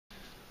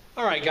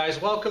All right, guys,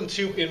 welcome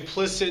to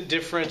implicit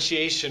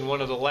differentiation,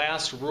 one of the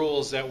last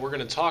rules that we're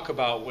going to talk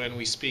about when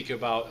we speak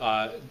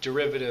about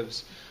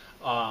derivatives.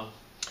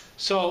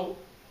 So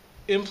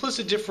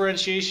implicit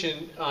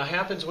differentiation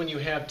happens when you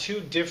have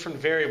two different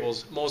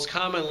variables. Most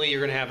commonly,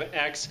 you're going to have an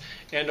x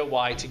and a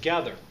y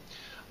together.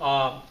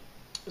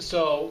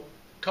 So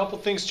a couple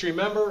things to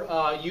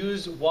remember.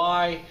 Use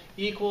y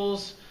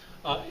equals.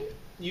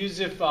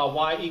 Use if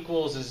y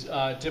equals is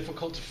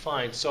difficult to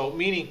find. So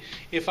meaning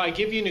if I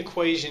give you an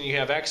equation, you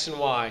have x and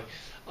y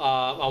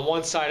on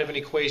one side of an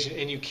equation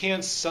and you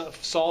can't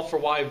solve for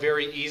y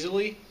very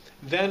easily,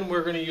 then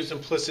we're going to use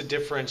implicit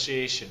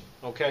differentiation.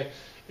 Okay?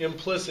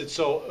 Implicit,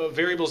 so a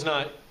variable is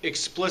not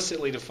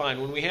explicitly defined.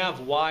 When we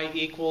have y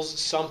equals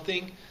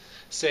something,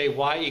 say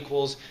y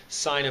equals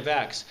sine of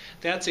x,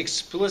 that's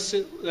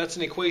explicit. That's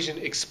an equation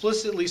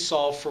explicitly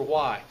solved for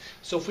y.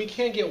 So if we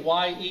can't get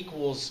y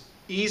equals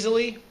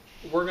easily,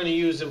 we're going to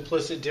use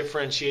implicit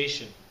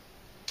differentiation.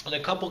 And a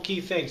couple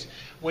key things.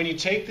 When you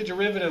take the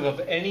derivative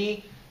of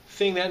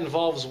anything that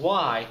involves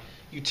y,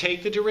 you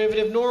take the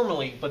derivative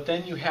normally, but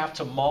then you have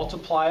to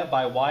multiply it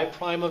by y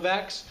prime of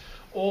x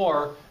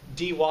or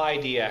dy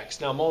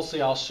dx. Now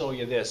mostly I'll show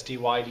you this, dy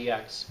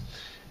dx.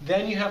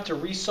 Then you have to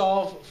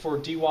resolve for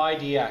dy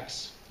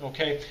dx.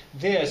 Okay,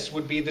 this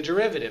would be the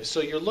derivative.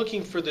 So you're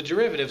looking for the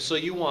derivative, so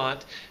you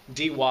want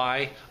dy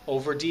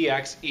over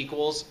dx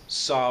equals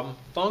some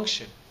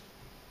function.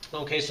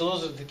 Okay, so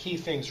those are the key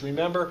things.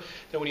 Remember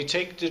that when you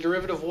take the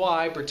derivative of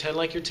y, pretend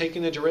like you're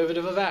taking the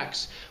derivative of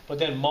x, but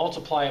then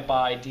multiply it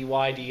by dy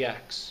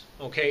dx.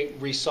 Okay,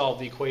 resolve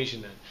the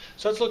equation then.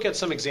 So let's look at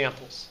some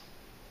examples.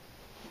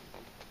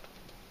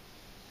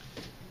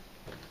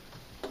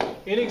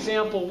 In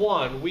example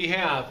 1, we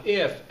have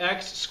if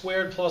x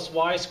squared plus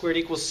y squared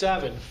equals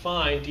 7,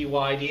 find dy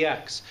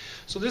dx.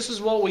 So this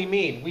is what we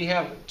mean. We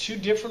have two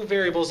different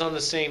variables on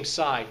the same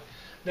side.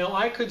 Now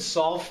I could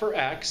solve for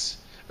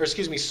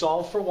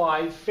solve for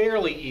y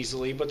fairly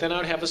easily, but then I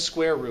would have a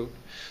square root.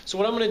 So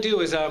what I'm going to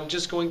do is I'm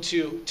just going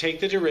to take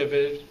the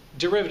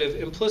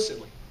derivative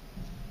implicitly.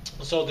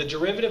 So the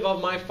derivative of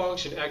my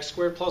function x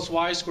squared plus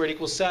y squared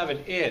equals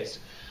 7 is,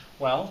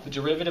 well, the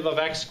derivative of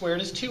x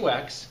squared is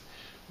 2x.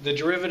 The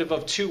derivative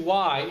of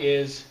 2y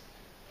is,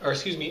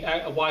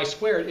 y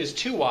squared is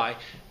 2y.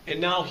 And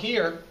now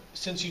here,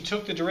 since you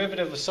took the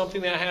derivative of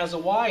something that has a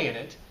y in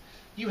it,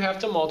 you have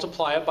to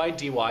multiply it by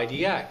dy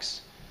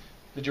dx.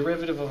 The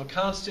derivative of a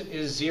constant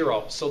is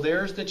 0. So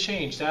there's the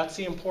change. That's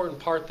the important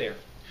part there.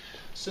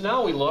 So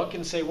now we look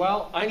and say,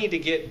 well, I need to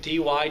get dy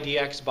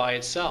dx by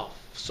itself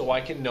so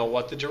I can know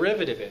what the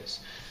derivative is.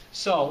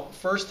 So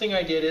first thing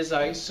I did is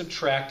I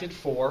subtracted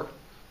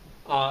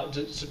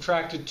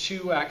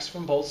 2x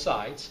from both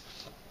sides.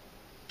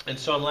 And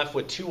so I'm left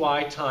with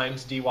 2y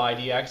times dy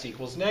dx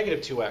equals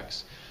negative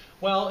 2x.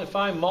 Well, if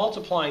I'm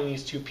multiplying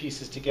these two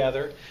pieces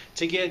together,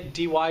 to get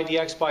dy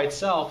dx by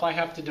itself, I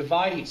have to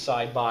divide each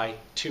side by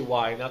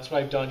 2y, and that's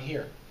what I've done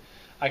here.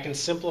 I can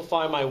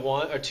simplify my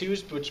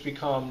 2's, which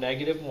become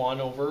negative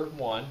 1 over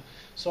 1.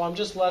 So I'm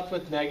just left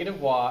with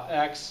negative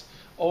x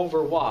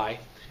over y,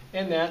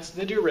 and that's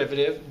the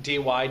derivative dy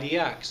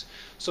dx.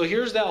 So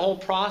here's that whole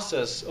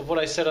process of what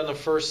I said on the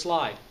first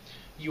slide.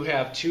 You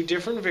have two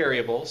different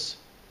variables.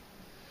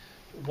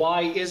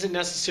 Y isn't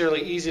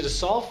necessarily easy to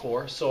solve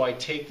for, so I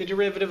take the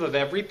derivative of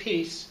every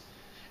piece,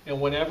 and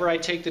whenever I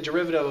take the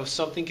derivative of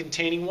something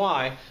containing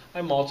y,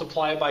 I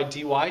multiply it by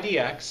dy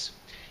dx,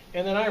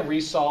 and then I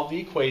resolve the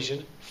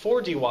equation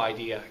for dy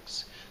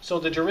dx. So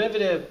the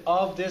derivative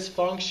of this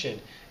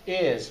function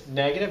is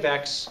negative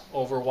x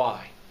over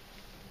y.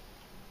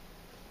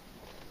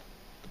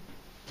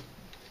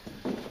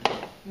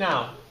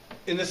 Now,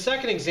 in the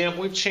second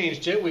example, we've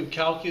changed it. We're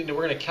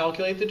going to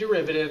calculate the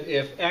derivative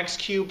if x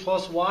cubed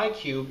plus y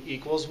cubed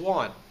equals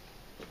 1.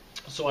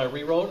 So I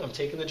rewrote, I'm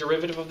taking the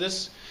derivative of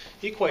this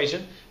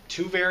equation,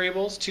 two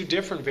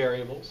different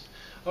variables.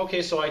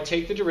 Okay, so I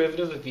take the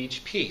derivative of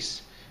each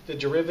piece. The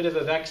derivative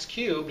of x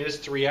cubed is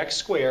 3x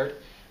squared.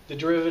 The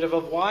derivative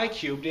of y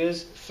cubed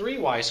is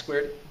 3y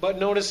squared. But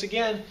notice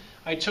again,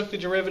 I took the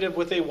derivative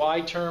with a y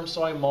term,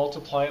 so I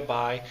multiply it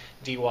by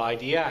dy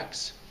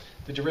dx.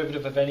 The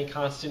derivative of any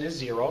constant is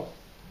 0.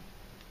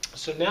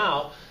 So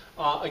now,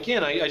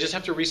 again, I just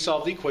have to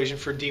resolve the equation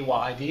for dy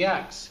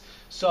dx.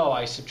 So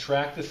I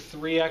subtract the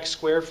 3x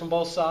squared from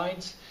both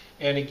sides.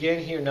 And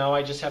again here, now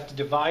I just have to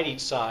divide each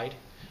side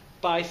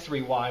by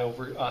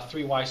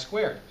 3y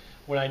squared.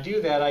 When I do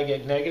that, I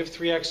get negative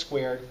 3x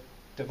squared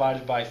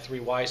divided by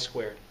 3y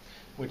squared,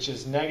 which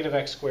is negative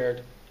x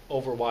squared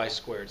over y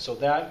squared. So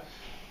that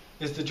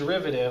is the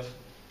derivative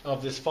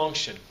of this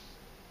function.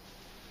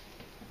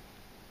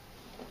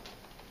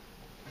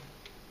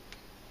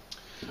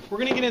 We're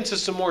going to get into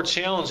some more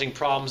challenging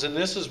problems, and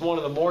this is one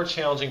of the more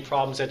challenging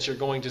problems that you're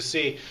going to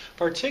see,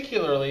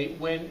 particularly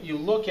when you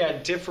look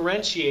at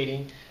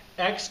differentiating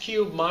x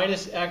cubed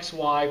minus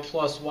xy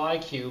plus y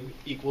cubed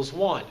equals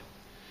 1.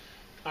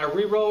 I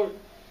rewrote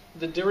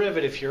the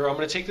derivative here. I'm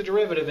going to take the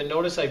derivative, and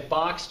notice I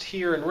boxed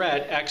here in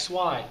red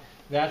xy.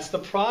 That's the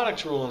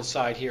product rule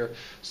inside here.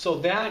 So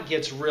that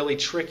gets really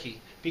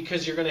tricky.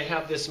 because you're going to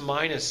have this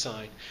minus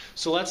sign.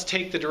 So let's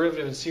take the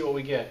derivative and see what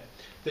we get.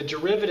 The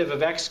derivative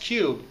of x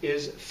cubed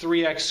is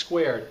 3x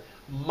squared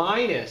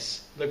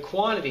minus the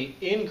quantity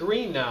in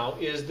green now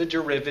is the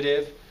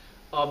derivative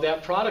of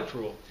that product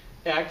rule.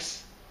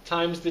 X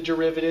times the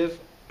derivative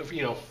of,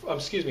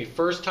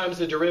 first times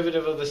the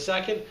derivative of the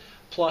second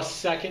plus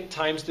second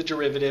times the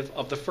derivative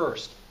of the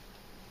first.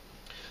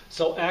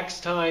 So x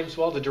times,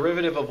 well, the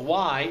derivative of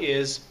y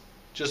is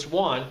just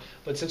 1,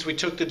 but since we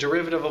took the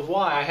derivative of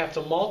y, I have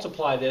to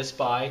multiply this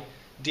by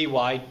dy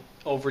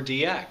over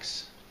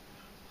dx.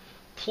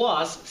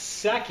 Plus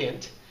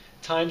second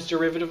times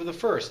derivative of the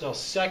first. Now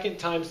second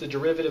times the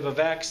derivative of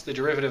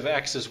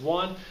x is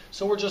 1,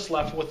 so we're just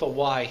left with a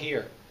y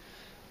here.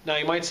 Now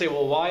you might say,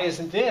 well, why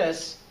isn't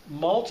this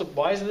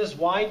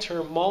y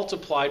term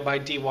multiplied by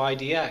dy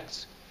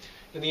dx?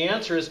 And the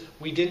answer is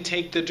we didn't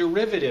take the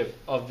derivative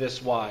of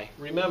this y.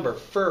 Remember,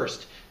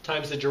 first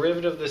times the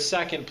derivative of the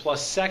second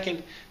plus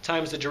second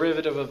times the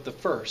derivative of the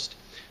first.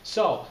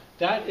 So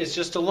that is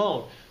just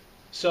alone.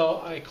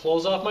 So I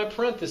close off my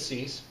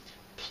parentheses,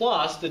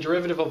 plus the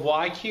derivative of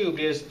y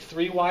cubed is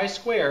 3y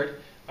squared.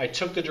 I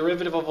took the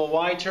derivative of a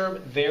y term,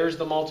 there's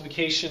the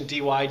multiplication dy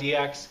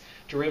dx.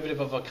 Derivative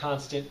of a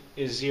constant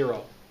is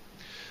 0.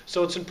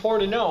 So it's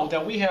important to know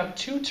that we have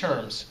two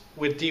terms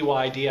with dy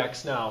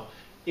dx now,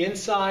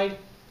 inside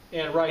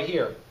and right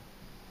here.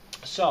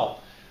 So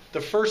the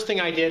first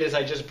thing I did is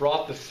I just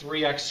brought the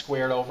 3x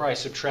squared over. I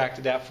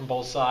subtracted that from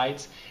both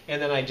sides,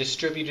 and then I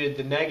distributed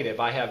the negative.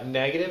 I have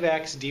negative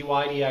x dy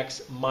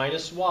dx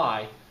minus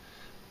y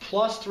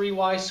plus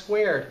 3y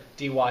squared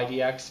dy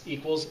dx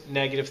equals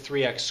negative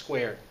 3x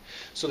squared.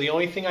 So the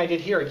only thing I did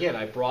here, again,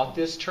 I brought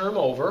this term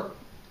over,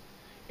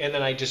 and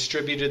then I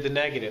distributed the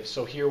negative.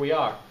 So here we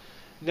are.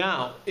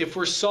 Now, if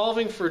we're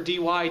solving for dy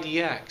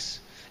dx,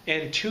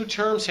 and two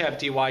terms have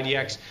dy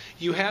dx,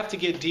 you have to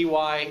get dy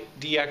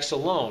dx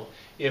alone.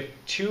 If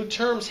two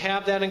terms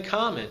have that in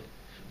common,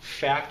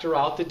 factor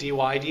out the dy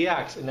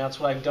dx, and that's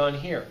what I've done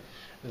here.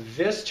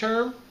 This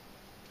term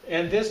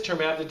and this term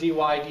have the dy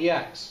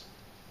dx.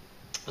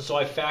 So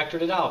I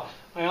factored it out.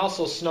 I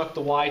also snuck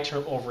the y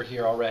term over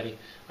here already.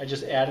 I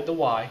just added the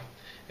y.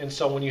 And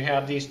so when you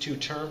have these two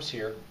terms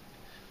here,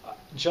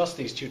 just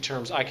these two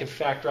terms, I can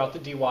factor out the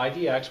dy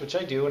dx, which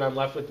I do, and I'm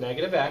left with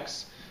negative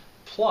x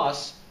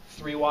plus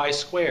 3y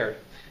squared.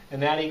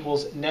 And that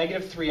equals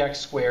negative 3x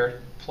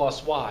squared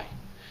plus y.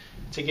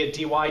 To get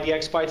dy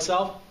dx by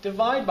itself,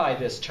 divide by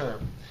this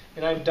term.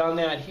 And I've done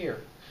that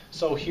here.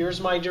 So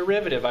here's my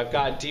derivative. I've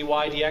got dy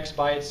dx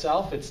by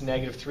itself. It's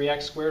negative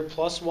 3x squared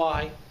plus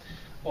y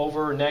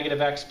over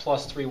negative x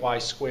plus 3y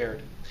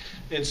squared.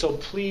 And so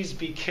please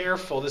be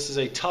careful. This is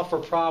a tougher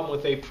problem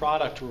with a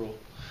product rule.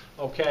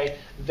 Okay,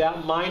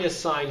 that minus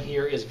sign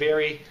here is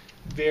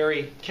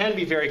can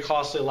be very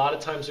costly. A lot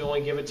of times we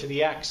only give it to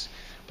the x,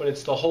 but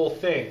it's the whole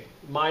thing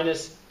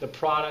minus the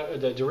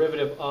product, the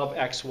derivative of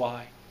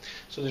xy.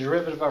 So the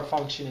derivative of our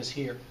function is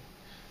here.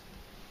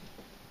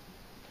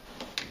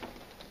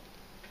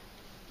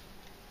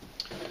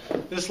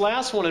 This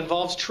last one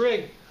involves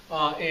trig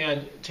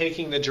and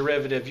taking the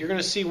derivative. You're going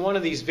to see one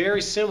of these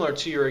very similar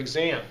to your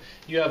exam.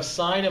 You have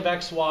sine of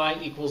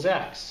xy equals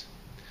x.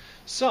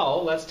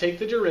 So let's take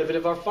the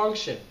derivative of our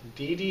function.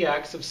 d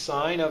dx of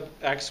sine of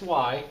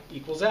xy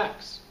equals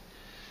x.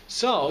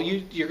 So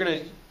you're going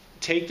to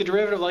take the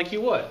derivative like you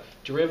would.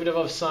 Derivative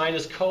of sine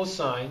is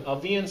cosine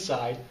of the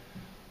inside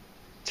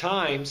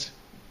times,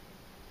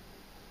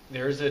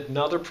 there's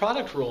another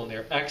product rule in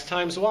there, x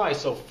times y.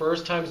 So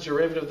first times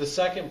derivative of the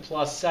second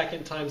plus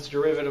second times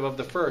derivative of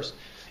the first.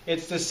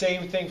 It's the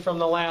same thing from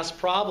the last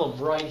problem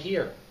right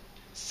here.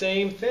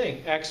 Same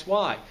thing,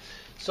 xy.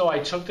 So I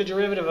took the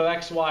derivative of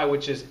xy,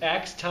 which is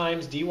x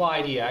times dy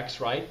dx,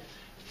 right?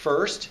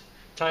 First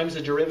times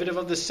the derivative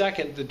of the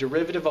second. The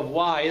derivative of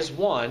y is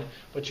 1,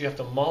 but you have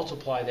to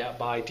multiply that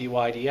by dy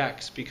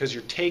dx because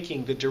you're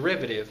taking the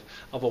derivative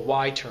of a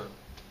y term.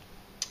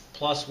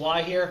 Plus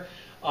y here,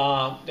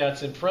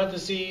 that's in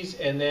parentheses,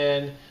 and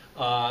then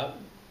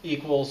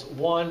equals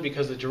 1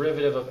 because the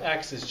derivative of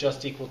x is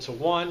just equal to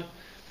 1.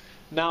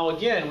 Now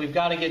again, we've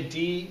got to get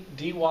dy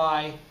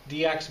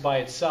dx by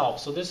itself.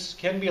 So this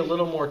can be a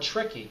little more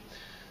tricky.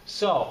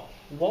 So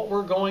what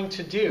we're going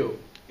to do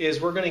is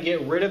we're going to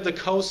get rid of the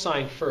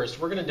cosine first.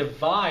 We're going to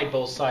divide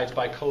both sides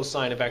by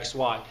cosine of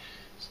xy.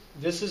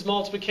 This is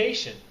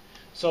multiplication.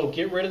 So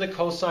get rid of the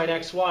cosine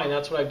xy, and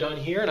that's what I've done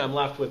here, and I'm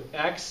left with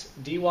x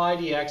dy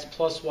dx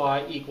plus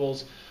y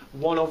equals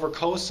 1 over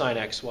cosine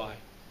xy.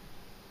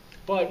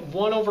 But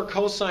 1 over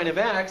cosine of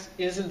x,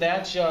 isn't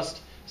that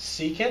just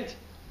secant?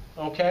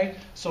 Okay,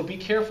 so be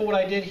careful what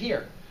I did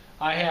here.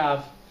 I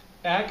have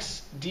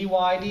x dy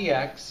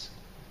dx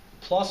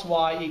plus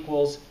y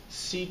equals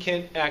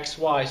secant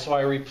xy. So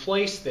I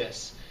replace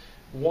this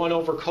 1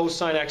 over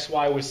cosine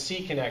xy with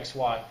secant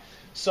xy.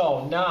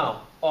 So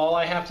now all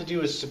I have to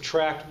do is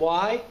subtract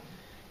y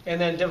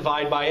and then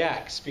divide by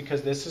x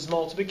because this is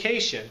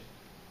multiplication.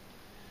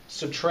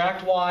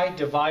 Subtract y,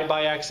 divide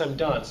by x, I'm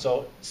done.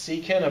 So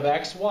secant of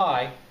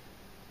xy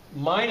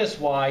minus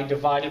y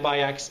divided by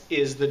x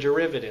is the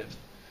derivative.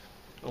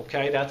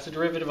 Okay, that's the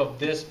derivative of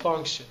this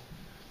function.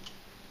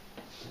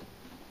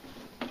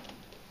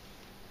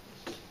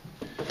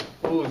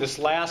 Ooh, this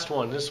last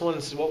one. This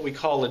one's what we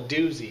call a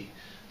doozy.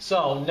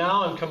 So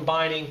now I'm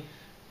combining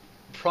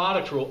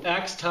product rule.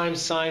 X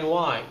times sine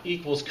y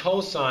equals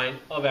cosine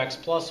of x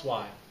plus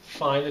y.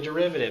 Find the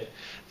derivative.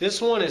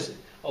 This one is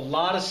a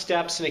lot of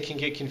steps and it can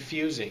get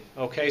confusing.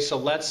 Okay, so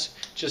let's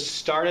just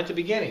start at the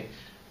beginning.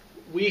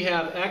 We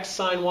have x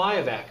sine y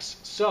of x.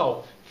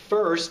 So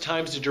first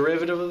times the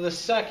derivative of the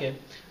second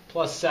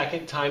plus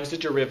second times the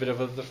derivative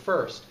of the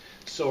first.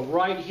 So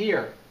right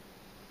here,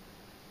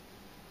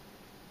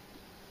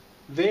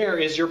 there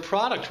is your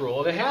product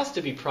rule. It has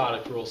to be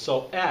product rule.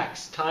 So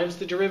x times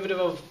the derivative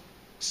of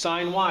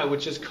sine y,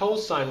 which is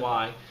cosine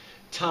y,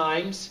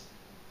 times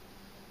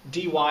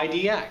dy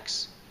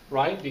dx,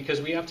 right? Because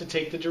we have to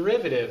take the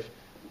derivative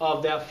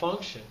of that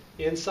function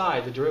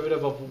inside. The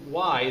derivative of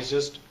y is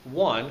just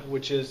 1,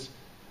 which is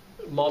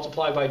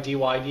multiplied by dy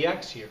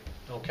dx here,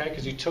 okay?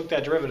 Because you took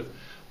that derivative,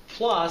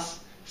 plus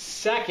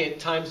second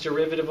times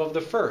derivative of the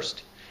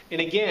first.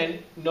 And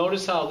again,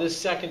 notice how this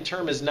second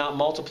term is not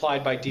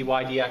multiplied by dy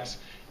dx.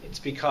 It's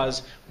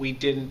because we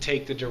didn't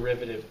take the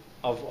derivative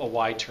of a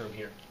y term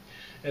here.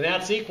 And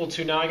that's equal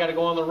to, now I got to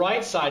go on the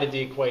right side of the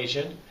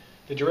equation.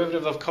 The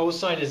derivative of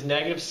cosine is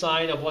negative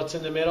sine of what's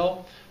in the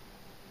middle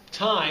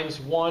times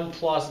 1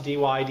 plus dy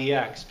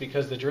dx.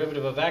 Because the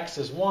derivative of x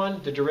is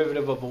 1, the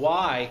derivative of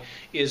y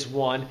is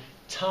 1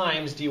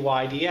 times dy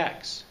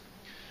dx.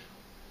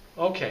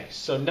 Okay,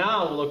 so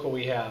now look what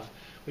we have.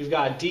 We've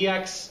got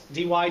dx,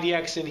 dy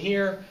dx in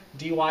here,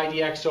 dy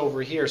dx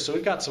over here. So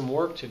we've got some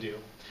work to do.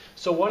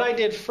 So what I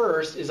did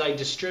first is I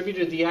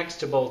distributed the x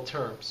to both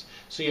terms.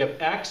 So you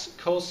have x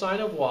cosine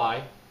of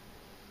y,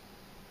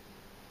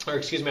 or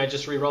excuse me, I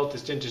just rewrote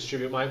this, didn't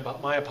distribute,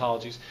 my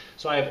apologies.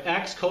 So I have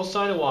x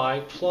cosine of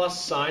y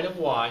plus sine of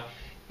y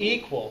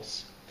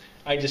equals,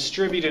 I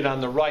distributed on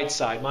the right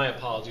side, my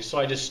apologies. So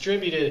I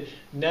distributed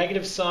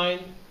negative sine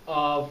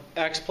of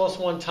x plus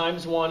 1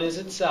 times 1 is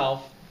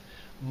itself,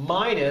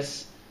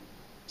 minus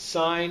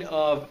sine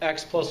of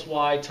x plus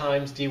y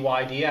times dy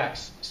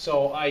dx.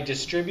 So I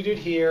distributed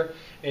here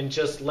and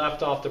just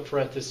left off the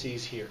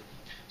parentheses here.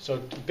 So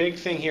the big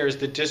thing here is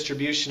the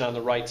distribution on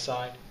the right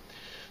side.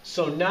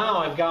 So now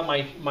I've got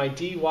my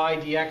dy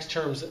dx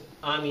terms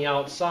on the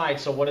outside.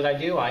 So what did I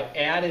do? I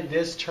added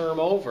this term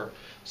over.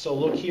 So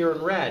look here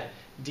in red.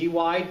 Dy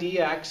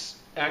dx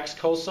x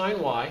cosine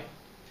y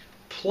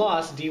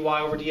plus dy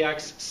over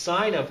dx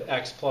sine of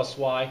x plus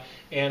y,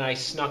 and I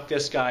snuck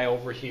this guy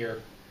over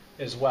here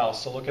as well.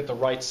 So look at the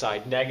right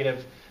side,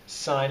 negative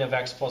sine of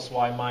x plus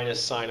y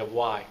minus sine of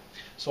y.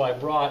 So I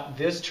brought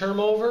this term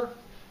over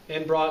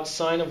and brought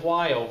sine of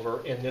y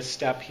over in this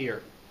step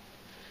here.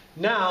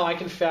 Now I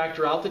can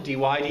factor out the dy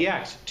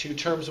dx. Two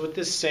terms with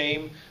this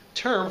same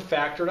term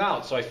factored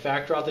out. So I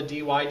factor out the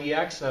dy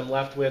dx and I'm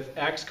left with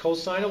x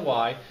cosine of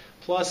y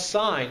plus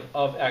sine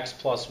of x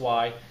plus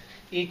y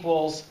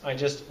equals, I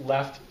just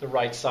left the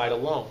right side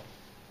alone.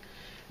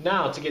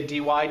 Now to get dy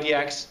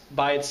dx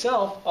by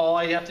itself, all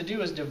I have to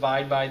do is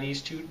divide by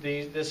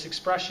this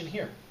expression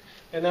here.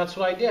 And that's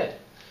what I did.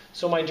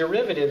 So my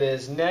derivative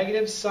is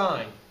negative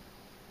sine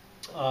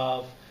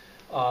of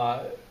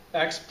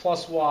x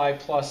plus y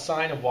plus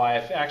sine of y.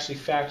 I've actually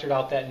factored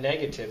out that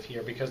negative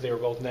here because they were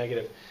both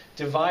negative,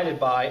 divided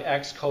by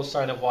x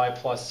cosine of y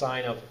plus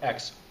sine of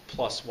x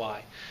plus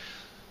y.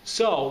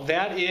 So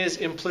that is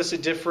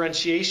implicit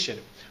differentiation.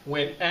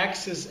 When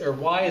x is or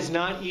y is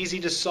not easy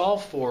to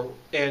solve for,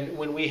 and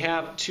when we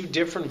have two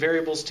different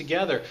variables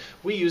together,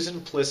 we use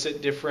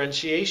implicit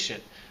differentiation.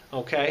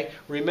 Okay?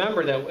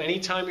 Remember that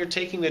anytime you're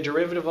taking the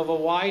derivative of a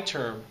y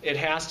term, it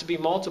has to be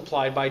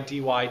multiplied by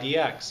dy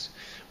dx.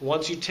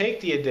 Once you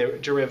take the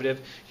derivative,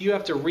 you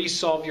have to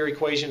resolve your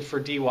equation for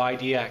dy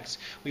dx.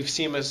 We've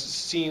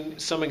seen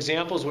some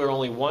examples where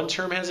only one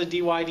term has a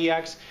dy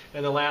dx,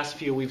 and the last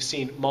few we've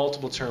seen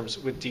multiple terms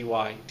with dy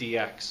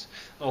dx.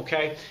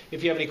 Okay?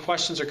 If you have any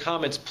questions or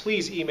comments,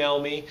 please email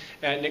me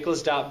at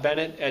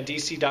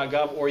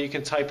nicholas.bennett@dc.gov, or you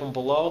can type them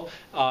below,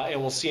 and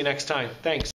we'll see you next time. Thanks.